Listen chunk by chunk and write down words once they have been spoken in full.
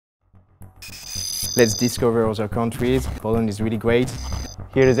Let's discover other countries. Poland is really great.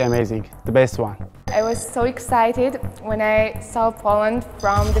 Here is amazing, the best one. I was so excited when I saw Poland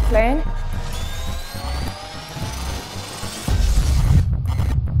from the plane.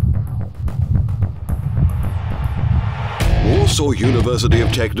 Warsaw University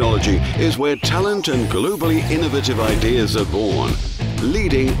of Technology is where talent and globally innovative ideas are born.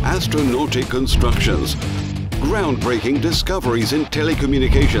 Leading astronautic constructions, groundbreaking discoveries in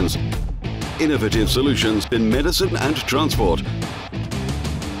telecommunications, innovative solutions in medicine and transport.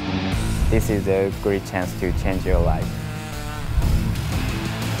 This is a great chance to change your life.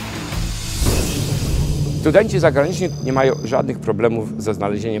 Studenci zagraniczni nie mają żadnych problemów ze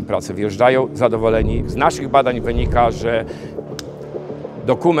znalezieniem pracy. Wjeżdżają zadowoleni. Z naszych badań wynika, że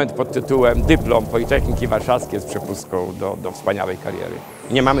dokument pod tytułem dyplom Politechniki Warszawskiej jest przepustką do wspaniałej kariery.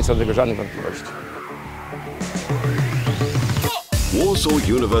 I nie mamy co do tego żadnych wątpliwości. Warsaw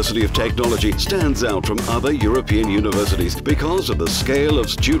University of Technology stands out from other European universities because of the scale of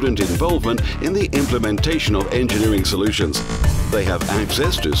student involvement in the implementation of engineering solutions. They have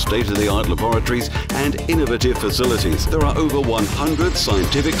access to state-of-the-art laboratories and innovative facilities. There are over 100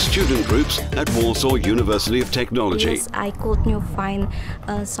 scientific student groups at Warsaw University of Technology. Yes, I could find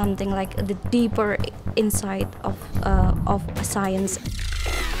something like the deeper insight of science.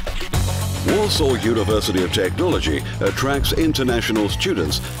 Warsaw University of Technology attracts international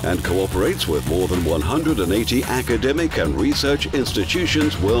students and cooperates with more than 180 academic and research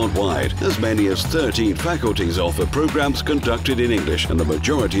institutions worldwide. As many as 13 faculties offer programs conducted in English, and the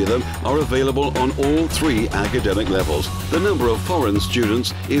majority of them are available on all 3 academic levels. The number of foreign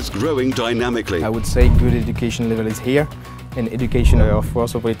students is growing dynamically. I would say good education level is here, and education of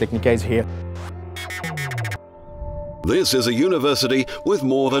Warsaw Polytechnica is here. This is a university with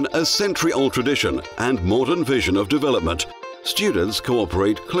more than a century-old tradition and modern vision of development. Students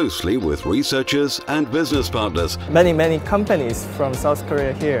cooperate closely with researchers and business partners. Many companies from South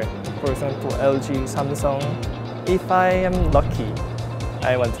Korea here. For example, LG, Samsung. If I am lucky,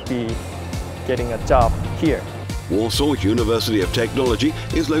 I want to be getting a job here. Warsaw University of Technology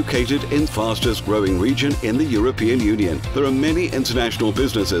is located in the fastest growing region in the European Union. There are many international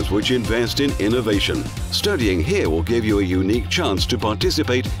businesses which invest in innovation. Studying here will give you a unique chance to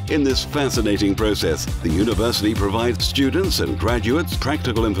participate in this fascinating process. The university provides students and graduates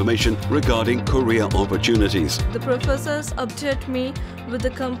practical information regarding career opportunities. The professors update me with the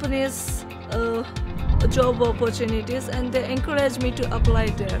company's job opportunities, and they encourage me to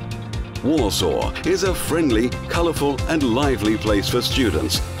apply there. Warsaw is a friendly, colourful and lively place for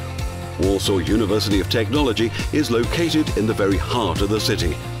students. Warsaw University of Technology is located in the very heart of the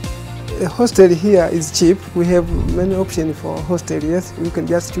city. The hostel here is cheap. We have many options for hostel. Yes, you can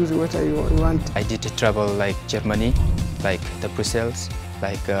just choose what you want. I did travel like Germany, like the Brussels,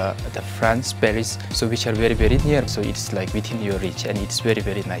 like the France, Paris, so which are very near. So it's like within your reach, and it's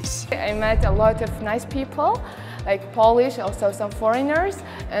very nice. I met a lot of nice people, like Polish, also some foreigners,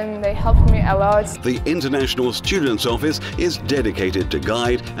 and they helped me a lot. The International Students Office is dedicated to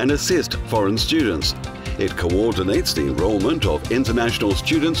guide and assist foreign students. It coordinates the enrollment of international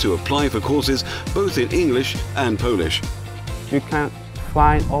students who apply for courses both in English and Polish. You can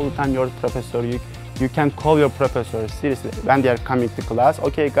find all the time your professor. You can call your professor seriously when they are coming to class.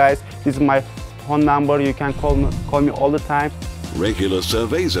 Okay guys, this is my phone number. You can call me all the time. Regular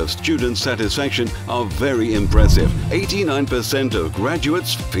surveys of student satisfaction are very impressive. 89% of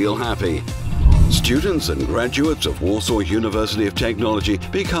graduates feel happy. Students and graduates of Warsaw University of Technology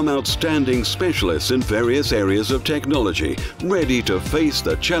become outstanding specialists in various areas of technology, ready to face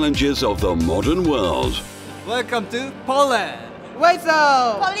the challenges of the modern world. Welcome to Poland!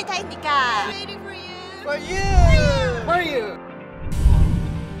 Warsaw Polytechnica! Waiting for you! For you! For you!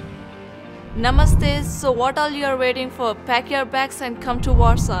 Namaste, so what all you are waiting for? Pack your bags and come to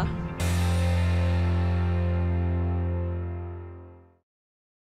Warsaw.